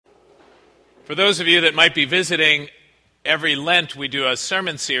For those of you that might be visiting, every Lent we do a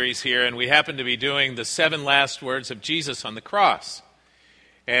sermon series here, and we happen to be doing the 7 last words of Jesus on the cross.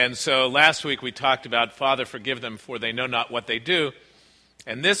 And so last week we talked about, Father, forgive them, for they know not what they do.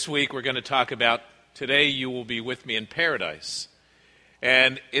 And this week we're going to talk about, today you will be with me in paradise.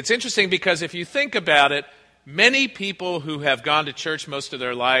 And it's interesting because if you think about it, many people who have gone to church most of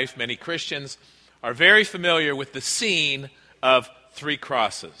their life, many Christians, are very familiar with the scene of 3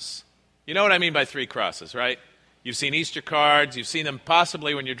 crosses. You know what I mean by 3 crosses, right? You've seen Easter cards, you've seen them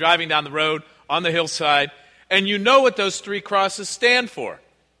possibly when you're driving down the road on the hillside, and you know what those 3 crosses stand for.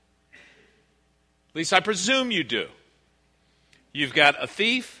 At least I presume you do. You've got a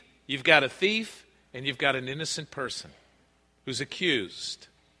thief, and you've got an innocent person who's accused.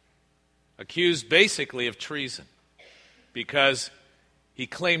 Accused basically of treason because he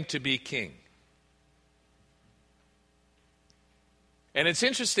claimed to be king. And it's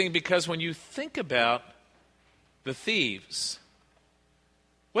interesting because when you think about the thieves,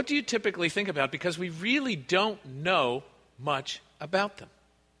 what do you typically think about? Because we really don't know much about them.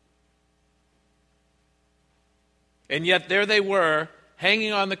 And yet there they were,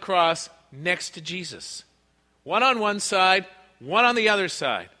 hanging on the cross next to Jesus. One on one side, one on the other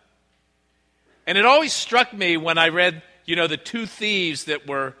side. And it always struck me when I read, the 2 thieves that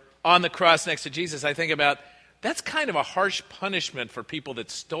were on the cross next to Jesus, I think about, that's kind of a harsh punishment for people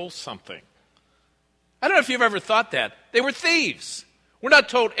that stole something. I don't know if you've ever thought that. They were thieves. We're not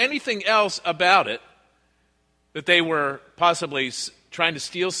told anything else about it, that they were possibly trying to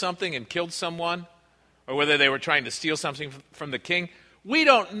steal something and killed someone, or whether they were trying to steal something from the king. We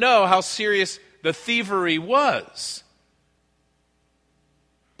don't know how serious the thievery was.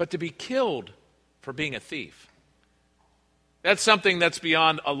 But to be killed for being a thief, that's something that's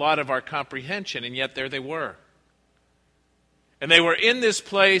beyond a lot of our comprehension, and yet there they were. And they were in this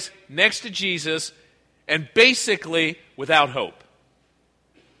place next to Jesus and basically without hope.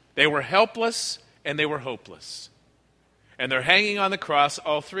 They were helpless and they were hopeless. And they're hanging on the cross,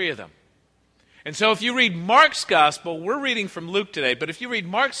 all 3 of them. And so if you read Mark's gospel, we're reading from Luke today, but if you read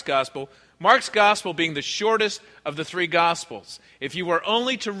Mark's gospel being the shortest of the 3 gospels, if you were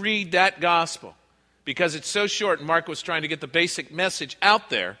only to read that gospel, because it's so short and Mark was trying to get the basic message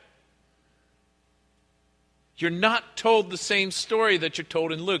out there, you're not told the same story that you're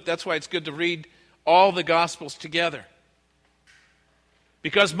told in Luke. That's why it's good to read all the Gospels together.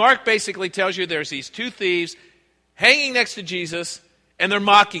 Because Mark basically tells you there's these 2 thieves hanging next to Jesus, and they're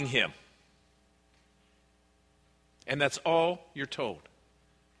mocking him. And that's all you're told.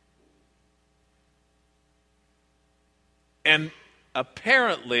 And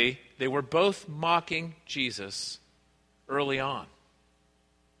apparently, they were both mocking Jesus early on.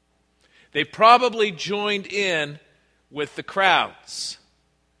 They probably joined in with the crowds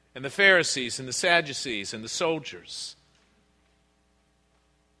and the Pharisees and the Sadducees and the soldiers.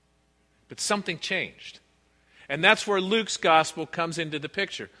 But something changed. And that's where Luke's gospel comes into the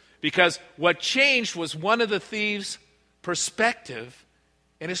picture. Because what changed was one of the thieves' perspective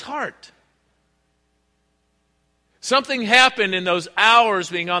in his heart. Something happened in those hours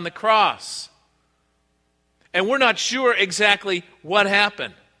being on the cross. And we're not sure exactly what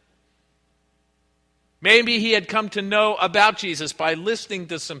happened. Maybe he had come to know about Jesus by listening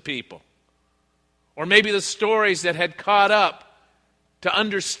to some people. Or maybe the stories that had caught up to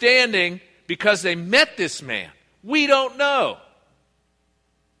understanding because they met this man. We don't know.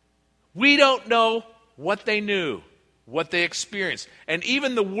 We don't know what they knew, what they experienced. And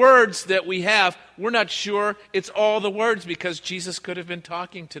even the words that we have, we're not sure it's all the words because Jesus could have been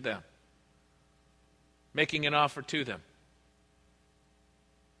talking to them, making an offer to them,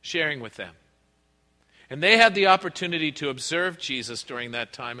 sharing with them. And they had the opportunity to observe Jesus during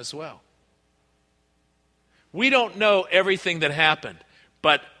that time as well. We don't know everything that happened,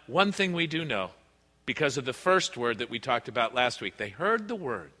 but one thing we do know, because of the first word that we talked about last week, they heard the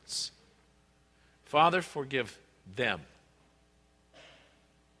words, Father, forgive them,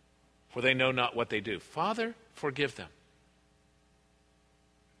 for they know not what they do. Father, forgive them.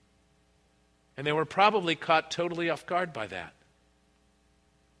 And they were probably caught totally off guard by that.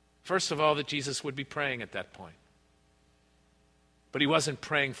 First of all, that Jesus would be praying at that point. But he wasn't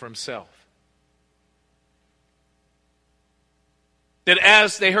praying for himself. That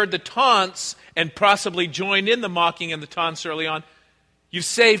as they heard the taunts and possibly joined in the mocking and the taunts early on, you've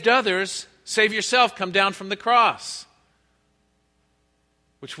saved others, save yourself, come down from the cross.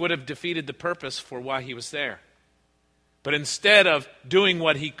 Which would have defeated the purpose for why he was there. But instead of doing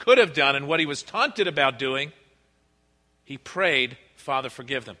what he could have done and what he was taunted about doing, he prayed, Father,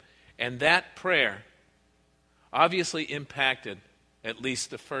 forgive them. And that prayer obviously impacted at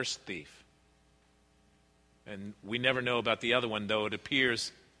least the first thief. And we never know about the other one, though it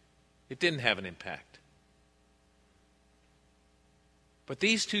appears it didn't have an impact. But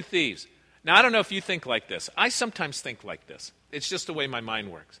these two thieves, now I don't know if you think like this. I sometimes think like this. It's just the way my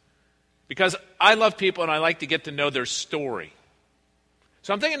mind works. Because I love people and I like to get to know their story.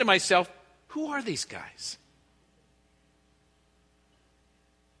 So I'm thinking to myself, who are these guys?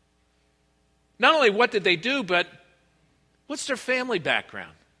 Not only what did they do, but what's their family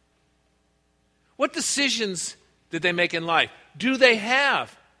background? What decisions did they make in life? Do they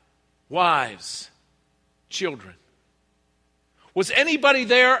have wives, children? Was anybody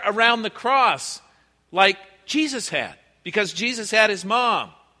there around the cross like Jesus had? Because Jesus had his mom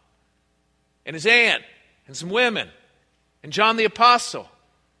and his aunt and some women and John the Apostle.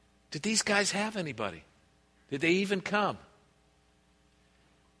 Did these guys have anybody? Did they even come?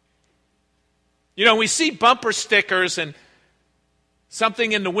 You know, we see bumper stickers and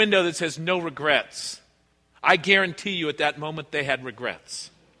something in the window that says no regrets. I guarantee you at that moment they had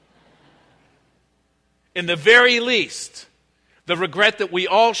regrets. In the very least, the regret that we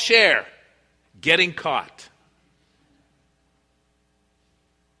all share, getting caught.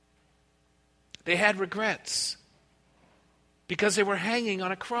 They had regrets because they were hanging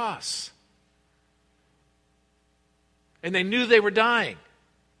on a cross. And they knew they were dying.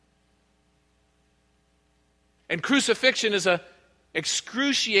 And crucifixion is an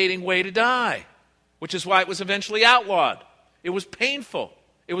excruciating way to die, which is why it was eventually outlawed. It was painful.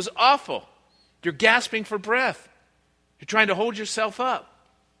 It was awful. You're gasping for breath. You're trying to hold yourself up.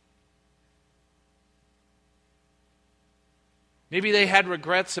 Maybe they had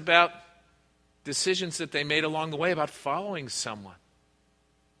regrets about decisions that they made along the way about following someone.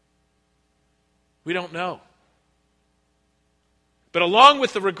 We don't know. But along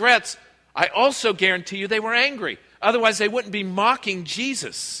with the regrets, I also guarantee you they were angry. Otherwise, they wouldn't be mocking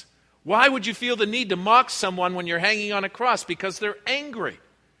Jesus. Why would you feel the need to mock someone when you're hanging on a cross? Because they're angry.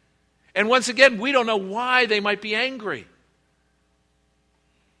 And once again, we don't know why they might be angry.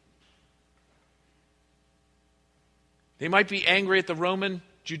 They might be angry at the Roman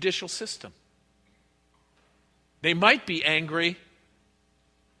judicial system. They might be angry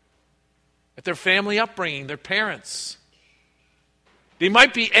at their family upbringing, their parents. They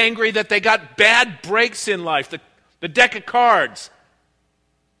might be angry that they got bad breaks in life, the deck of cards,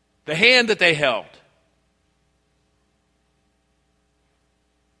 the hand that they held.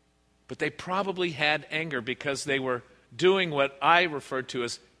 But they probably had anger because they were doing what I refer to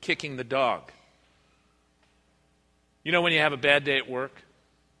as kicking the dog. You know when you have a bad day at work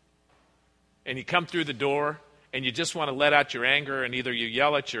and you come through the door and you just want to let out your anger and either you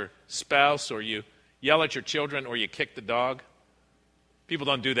yell at your spouse or you yell at your children or you kick the dog? People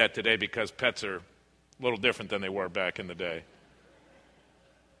don't do that today because pets are a little different than they were back in the day.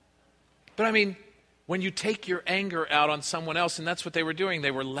 But I mean, when you take your anger out on someone else, and that's what they were doing,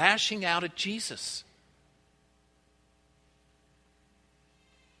 they were lashing out at Jesus.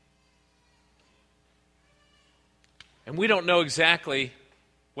 And we don't know exactly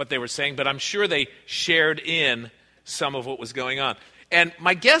what they were saying, but I'm sure they shared in some of what was going on. And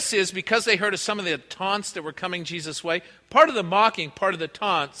my guess is because they heard of some of the taunts that were coming Jesus' way, part of the mocking, part of the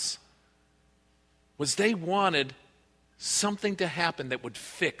taunts, was they wanted something to happen that would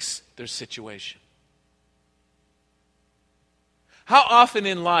fix their situation. How often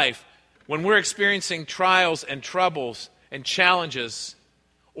in life, when we're experiencing trials and troubles and challenges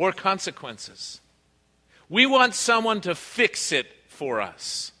or consequences, we want someone to fix it for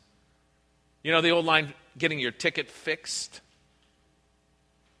us? You know the old line, getting your ticket fixed?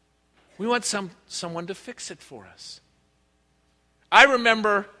 We want someone to fix it for us. I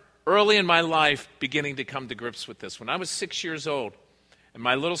remember early in my life beginning to come to grips with this. When I was 6 years old, and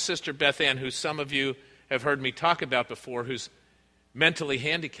my little sister Beth Ann, who some of you have heard me talk about before, who's mentally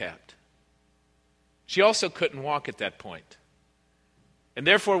handicapped, she also couldn't walk at that point. And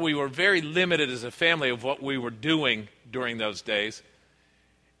therefore we were very limited as a family of what we were doing during those days.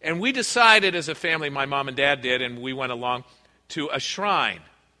 And we decided as a family, my mom and dad did, and we went along to a shrine,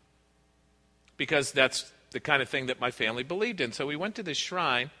 because that's the kind of thing that my family believed in. So we went to this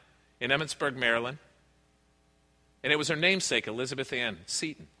shrine in Emmitsburg, Maryland, and it was her namesake, Elizabeth Ann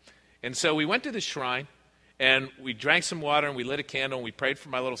Seton. And so we went to the shrine, and we drank some water, and we lit a candle, and we prayed for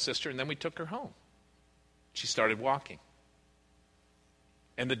my little sister, and then we took her home. She started walking.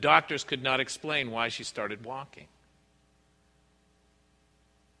 And the doctors could not explain why she started walking.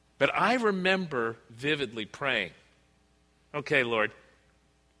 But I remember vividly praying, okay, Lord,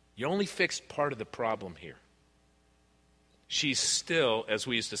 you only fixed part of the problem here. She's still, as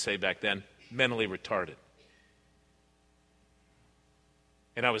we used to say back then, mentally retarded.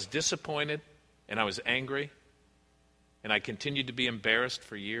 And I was disappointed, and I was angry, and I continued to be embarrassed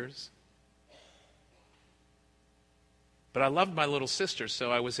for years. But I loved my little sister,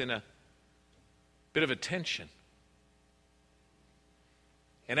 so I was in a bit of a tension.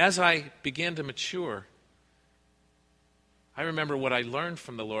 And as I began to mature, I remember what I learned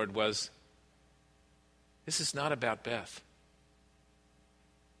from the Lord was, this is not about Beth.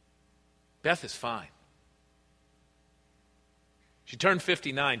 Beth is fine. She turned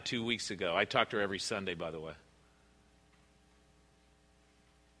 59 2 weeks ago. I talk to her every Sunday, by the way.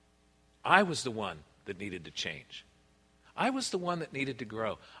 I was the one that needed to change. I was the one that needed to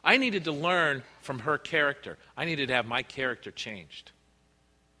grow. I needed to learn from her character. I needed to have my character changed.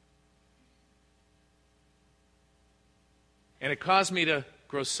 And it caused me to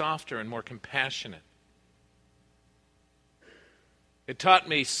grow softer and more compassionate. It taught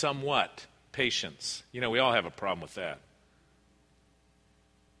me somewhat patience. You know, we all have a problem with that.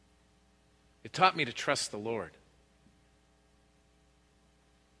 It taught me to trust the Lord.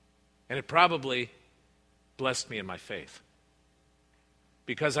 And it probably blessed me in my faith.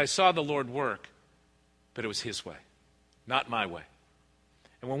 Because I saw the Lord work, but it was His way, not my way.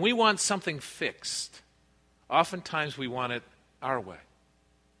 And when we want something fixed, oftentimes we want it our way.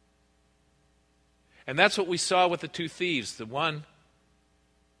 And that's what we saw with the two thieves. The one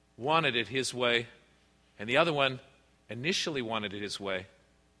wanted it his way, and the other one initially wanted it his way,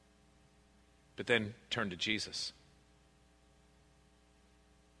 but then turned to Jesus.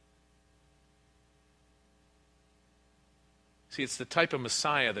 See, it's the type of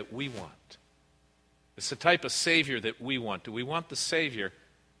Messiah that we want. It's the type of Savior that we want. Do we want the Savior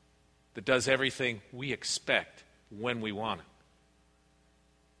that does everything we expect when we want it?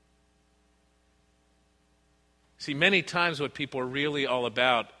 See, many times what people are really all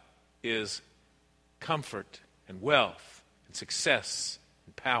about is comfort and wealth and success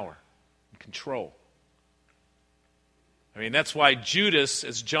and power and control. I mean, that's why Judas,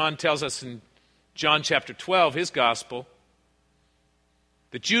 as John tells us in John chapter 12, his gospel,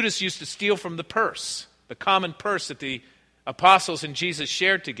 that Judas used to steal from the purse, the common purse that the apostles and Jesus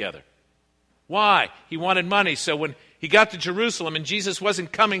shared together. Why? He wanted money, so when he got to Jerusalem and Jesus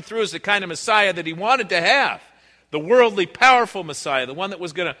wasn't coming through as the kind of Messiah that he wanted to have, the worldly, powerful Messiah, the one that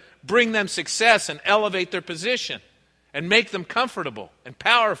was going to bring them success and elevate their position and make them comfortable and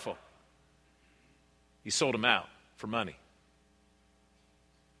powerful, he sold him out for money.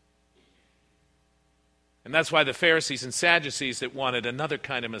 And that's why the Pharisees and Sadducees that wanted another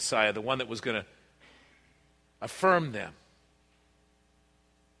kind of Messiah, the one that was going to affirm them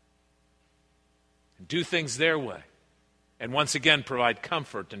and do things their way, and once again provide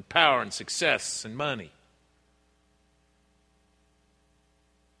comfort and power and success and money.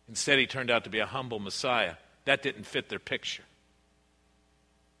 Instead, he turned out to be a humble Messiah. That didn't fit their picture.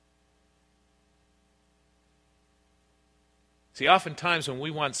 See, oftentimes when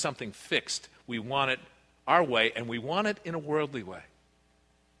we want something fixed, we want it our way, and we want it in a worldly way.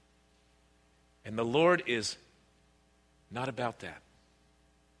 And the Lord is not about that.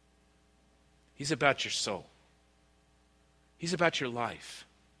 He's about your soul. He's about your life.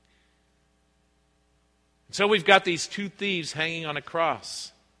 And so we've got these two thieves hanging on a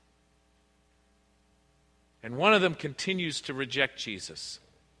cross. And one of them continues to reject Jesus,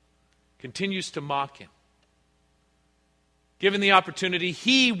 continues to mock him. Given the opportunity,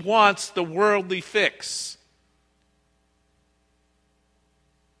 he wants the worldly fix.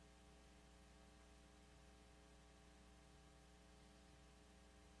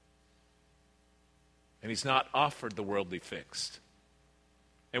 And he's not offered the worldly fix.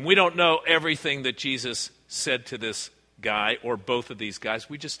 And we don't know everything that Jesus said to this guy or both of these guys.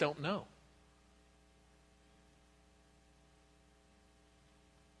 We just don't know.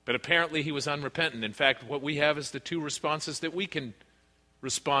 But apparently he was unrepentant. In fact, what we have is the two responses that we can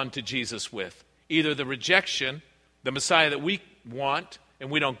respond to Jesus with. Either the rejection, the Messiah that we want and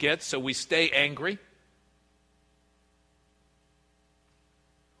we don't get, so we stay angry.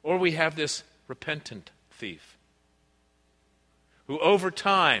 Or we have this repentant thief who over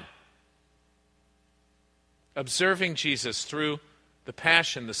time, observing Jesus through the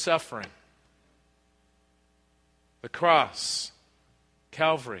passion, the suffering, the cross,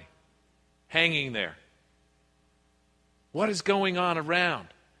 Calvary, hanging there. What is going on around?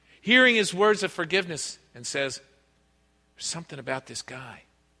 Hearing his words of forgiveness and says, there's something about this guy.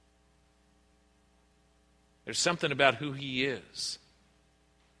 There's something about who he is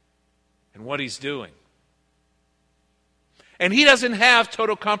and what he's doing. And he doesn't have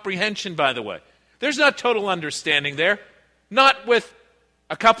total comprehension, by the way. There's not total understanding there. Not with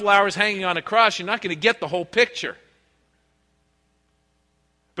a couple hours hanging on a cross. You're not going to get the whole picture.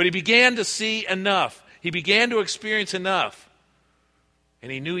 But he began to see enough. He began to experience enough.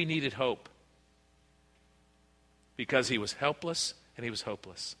 And he knew he needed hope. Because he was helpless and he was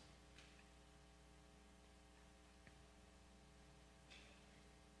hopeless.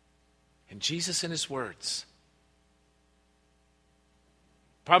 And Jesus, in his words,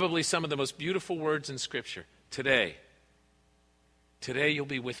 probably some of the most beautiful words in Scripture, today you'll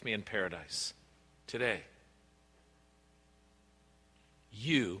be with me in paradise. Today.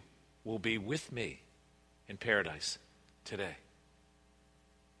 You will be with me in paradise today.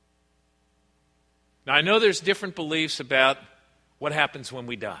 Now, I know there's different beliefs about what happens when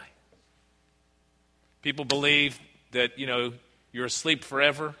we die. People believe that, you're asleep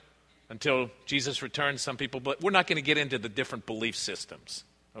forever until Jesus returns. Some people, but we're not going to get into the different belief systems,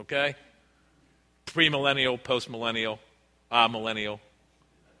 okay? Premillennial, postmillennial, millennial.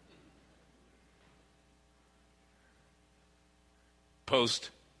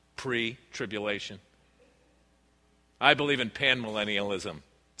 Post, pre-tribulation. I believe in panmillennialism.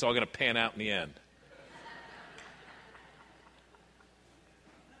 It's all going to pan out in the end.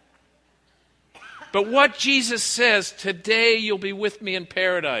 But what Jesus says, today you'll be with me in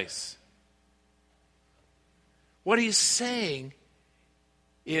paradise. What he's saying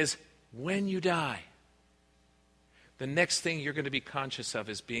is when you die, the next thing you're going to be conscious of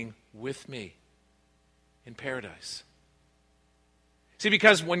is being with me in paradise. See,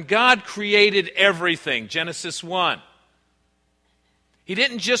 because when God created everything, Genesis 1, he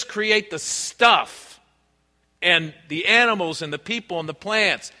didn't just create the stuff and the animals and the people and the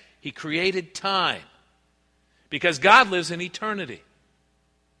plants. He created time. Because God lives in eternity.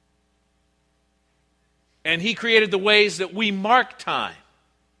 And he created the ways that we mark time.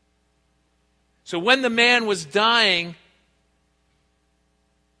 So when the man was dying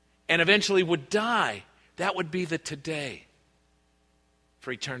and eventually would die, that would be the today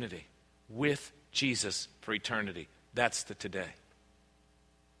for eternity. With Jesus for eternity. That's the today.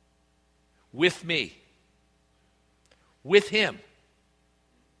 With me. With him.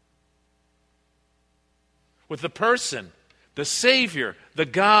 With the person, the Savior, the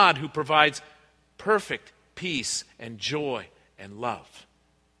God who provides perfect peace and joy and love.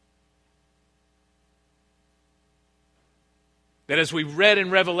 That as we read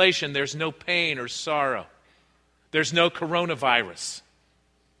in Revelation, there's no pain or sorrow. There's no coronavirus.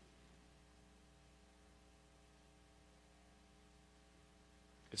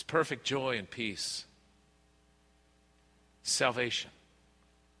 It's perfect joy and peace. Salvation.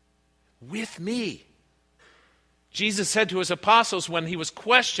 With me. Jesus said to his apostles when he was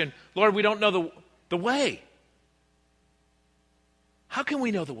questioned, Lord, we don't know the way. How can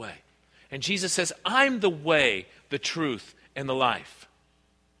we know the way? And Jesus says, I'm the way, the truth, and the life.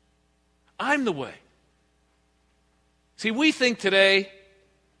 I'm the way. See, we think today,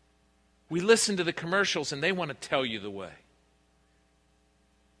 we listen to the commercials and they want to tell you the way.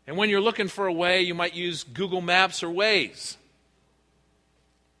 And when you're looking for a way, you might use Google Maps or Waze.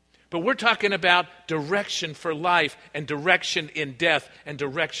 But we're talking about direction for life and direction in death and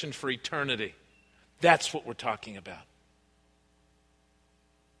direction for eternity. That's what we're talking about.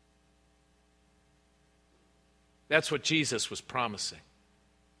 That's what Jesus was promising.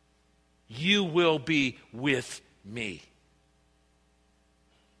 You will be with me.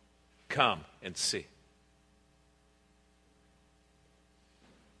 Come and see.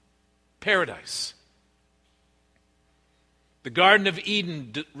 Paradise. The Garden of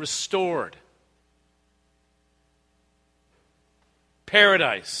Eden restored.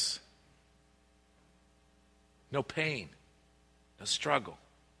 Paradise. No pain. No struggle.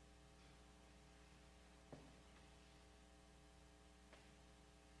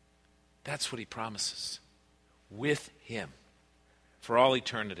 That's what he promises. With him. For all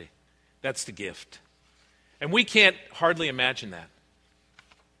eternity. That's the gift. And we can't hardly imagine that.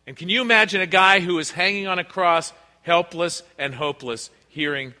 And can you imagine a guy who is hanging on a cross, helpless and hopeless,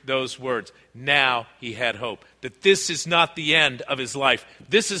 hearing those words? Now he had hope. That this is not the end of his life.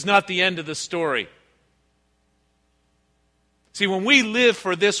 This is not the end of the story. See, when we live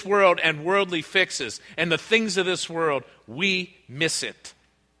for this world and worldly fixes and the things of this world, we miss it.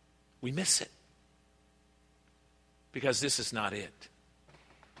 We miss it. Because this is not it.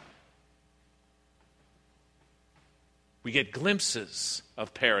 We get glimpses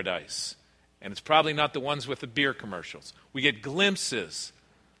of paradise. And it's probably not the ones with the beer commercials. We get glimpses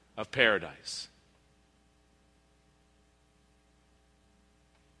of paradise.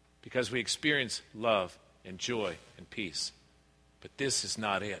 Because we experience love and joy and peace. But this is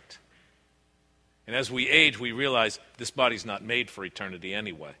not it. And as we age, we realize this body's not made for eternity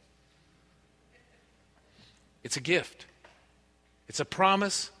anyway. It's a gift. It's a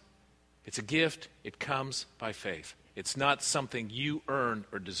promise. It's a gift. It comes by faith. It's not something you earn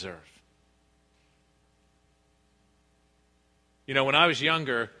or deserve. You know, when I was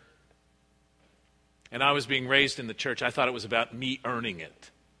younger and I was being raised in the church, I thought it was about me earning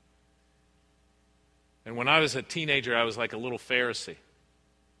it. And when I was a teenager, I was like a little Pharisee.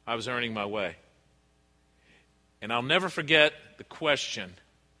 I was earning my way. And I'll never forget the question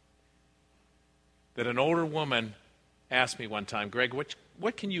that an older woman asked me one time, Greg,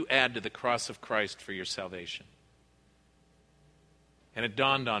 what can you add to the cross of Christ for your salvation? And it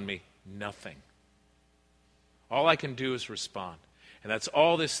dawned on me, nothing. All I can do is respond. And that's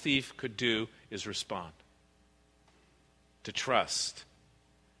all this thief could do, is respond. To trust.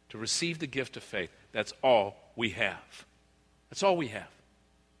 To receive the gift of faith. That's all we have. That's all we have.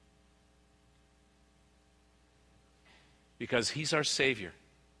 Because he's our Savior.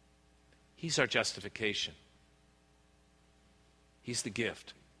 He's our justification. He's the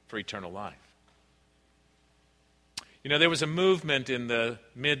gift for eternal life. You know, there was a movement in the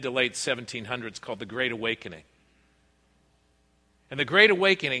mid to late 1700s called the Great Awakening. And the Great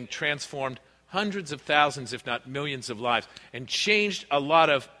Awakening transformed hundreds of thousands, if not millions of lives, and changed a lot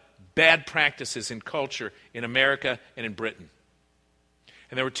of bad practices in culture in America and in Britain.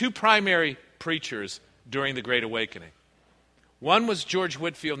 And there were two primary preachers during the Great Awakening. One was George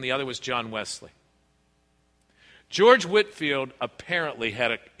Whitefield and the other was John Wesley. George Whitefield apparently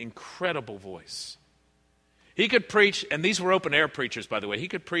had an incredible voice. He could preach, and these were open-air preachers, by the way. He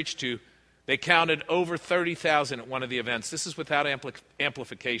could preach to, they counted over 30,000 at one of the events. This is without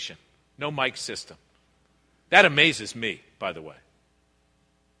amplification, no mic system. That amazes me, by the way.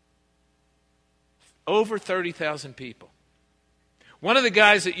 Over 30,000 people. One of the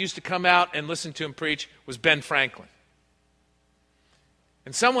guys that used to come out and listen to him preach was Ben Franklin.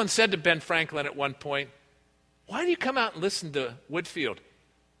 And someone said to Ben Franklin at one point, why do you come out and listen to Whitefield?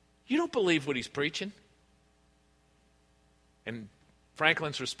 You don't believe what he's preaching. And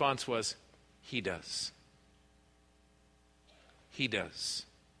Franklin's response was, he does. He does.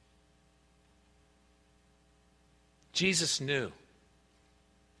 Jesus knew.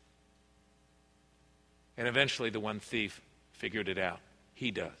 And eventually the one thief figured it out.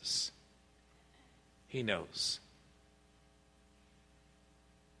 He does. He knows.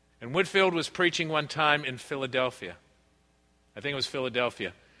 And Whitefield was preaching one time in Philadelphia. I think it was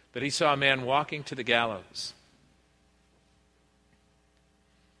Philadelphia. That he saw a man walking to the gallows.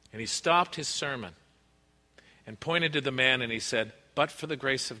 And he stopped his sermon and pointed to the man and he said, but for the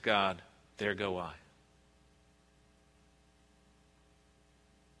grace of God, there go I.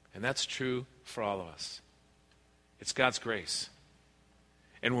 And that's true for all of us. It's God's grace.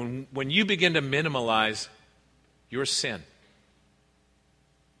 And when you begin to minimalize your sin,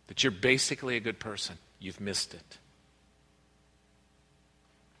 that you're basically a good person, you've missed it.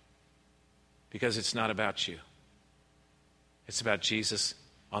 Because it's not about you. It's about Jesus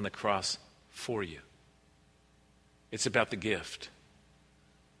on the cross for you. It's about the gift.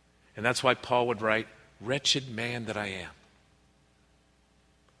 And that's why Paul would write, wretched man that I am.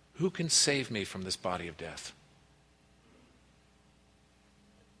 Who can save me from this body of death?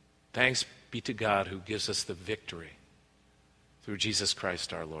 Thanks be to God who gives us the victory through Jesus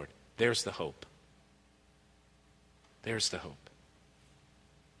Christ our Lord. There's the hope. There's the hope.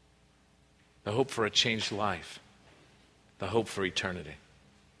 The hope for a changed life. The hope for eternity.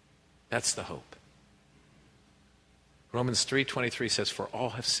 That's the hope. Romans 3:23 says, for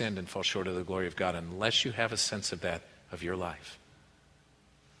all have sinned and fall short of the glory of God. Unless you have a sense of that of your life.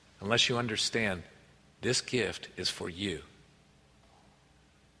 Unless you understand this gift is for you.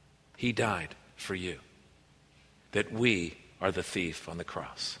 He died for you. That we are the thief on the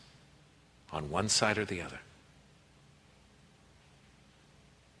cross. On one side or the other.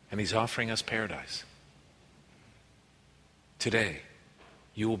 And he's offering us paradise. Today,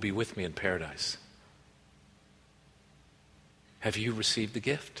 you will be with me in paradise. Have you received the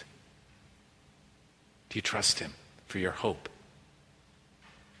gift? Do you trust him for your hope?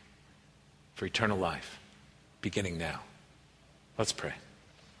 For eternal life, beginning now. Let's pray.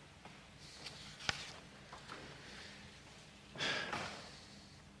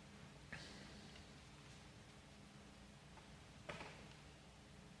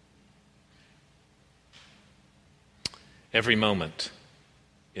 Every moment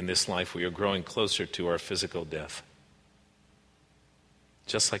in this life, we are growing closer to our physical death.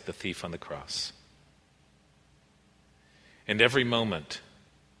 Just like the thief on the cross. And every moment,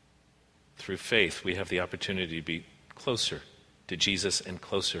 through faith, we have the opportunity to be closer to Jesus and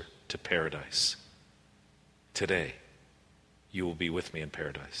closer to paradise. Today, you will be with me in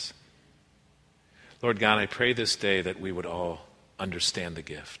paradise. Lord God, I pray this day that we would all understand the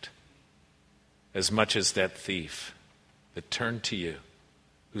gift. As much as that thief that turned to you,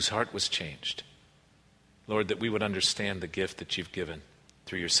 whose heart was changed. Lord, that we would understand the gift that you've given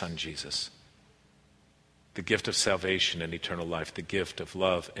through your Son, Jesus. The gift of salvation and eternal life, the gift of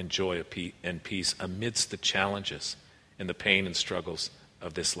love and joy and peace amidst the challenges and the pain and struggles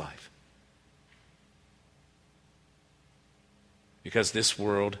of this life. Because this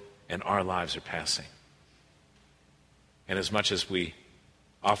world and our lives are passing. And as much as we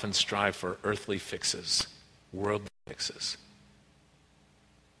often strive for earthly fixes, worldly fixes,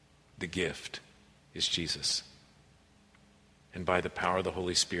 the gift is Jesus. And by the power of the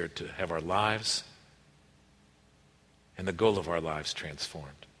Holy Spirit to have our lives and the goal of our lives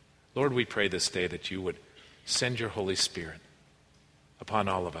transformed. Lord, we pray this day that you would send your Holy Spirit upon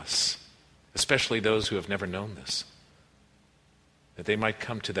all of us, especially those who have never known this, that they might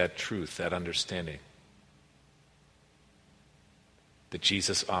come to that truth, that understanding, that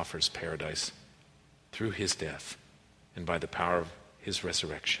Jesus offers paradise through his death and by the power of his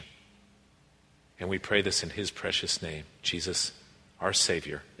resurrection. And we pray this in his precious name, Jesus, our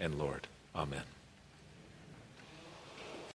Savior and Lord. Amen.